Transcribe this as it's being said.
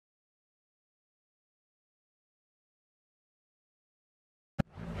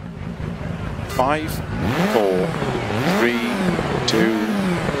5, 4, 3, 2,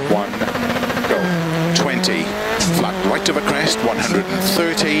 1, go. 20, flat right of a crest,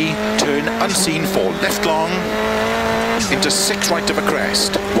 130, turn unseen for left long, into 6 right of a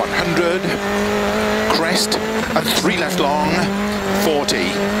crest, 100, crest, and 3 left long,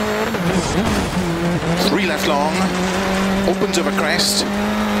 40, 3 left long, opens of a crest,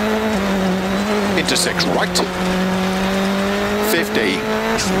 into 6 right, 50,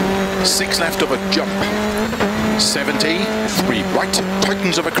 6 left of a jump, 70, 3 right,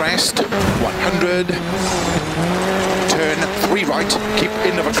 tightens of a crest, 100, turn 3 right, keep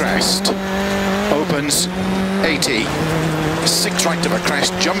in of a crest, opens, 80, 6 right of a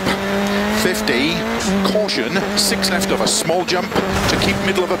crest, jump, 50, caution, 6 left of a small jump, to keep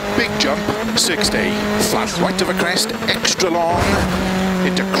middle of a big jump, 60, flat right of a crest, extra long,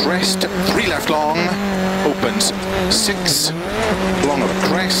 into crest, 3 left long, opens, 6, long of a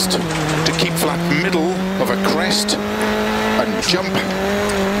crest, to keep flat middle of a crest, and jump,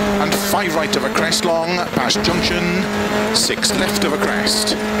 and 5 right of a crest long, past junction, 6 left of a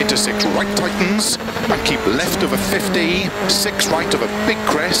crest, into 6 right tightens, and keep left of a 50, 6 right of a big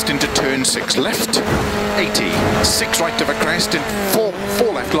crest, into turn 6 left, 80, 6 right of a crest, in 4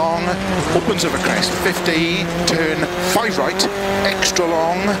 left long, opens of a crest, 50, turn 5 right, extra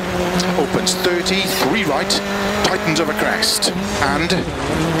long, opens 30, 3 right, tightens of a crest, and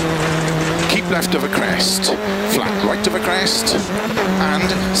keep left of a crest, flat right of a crest,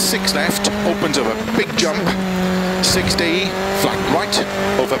 and 6 left, opens of a big jump, 60, flat right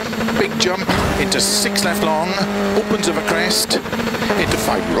of a big jump, into 6 left long, opens of a crest, into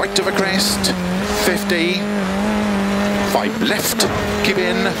 5 right of a crest, 50, 5 left, give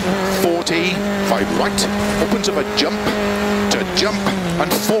in, 40, 5 right, opens of a jump, to jump,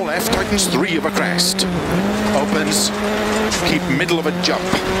 and 4 left, tightens 3 of a crest, opens, keep middle of a jump,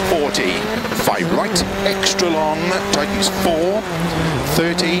 40, 5 right, extra long, tightens 4,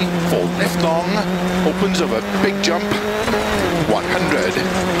 30, 4 left long, opens of a big jump, 100,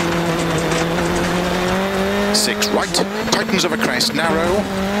 6 right, tightens of a crest, narrow,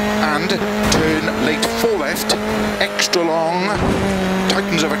 and turn late 4 left, extra long,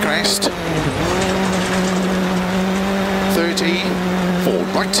 tightens of a crest, 30, 4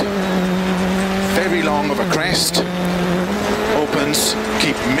 right, very long of a crest, opens,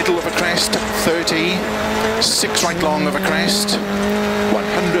 keep middle of a crest, 30, 6 right long of a crest,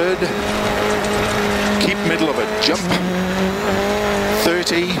 100, keep middle of a jump,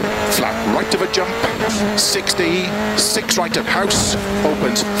 30, flat right of a jump, 60, 6 right at house,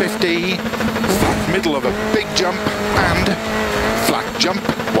 opens 50, flat middle of a big jump, and flat jump,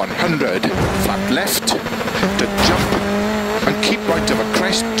 100, flat left, to jump, and keep right of a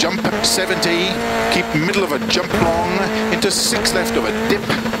crest, jump, 70, keep middle of a jump long, into 6 left of a dip,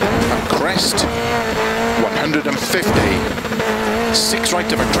 and crest, 150, 6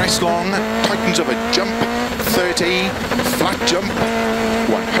 right of a crest long, tightens of a jump, 30, flat jump,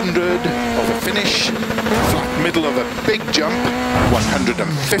 100 of a finish, flat middle of a big jump,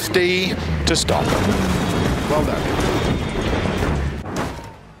 150 to stop. Well done.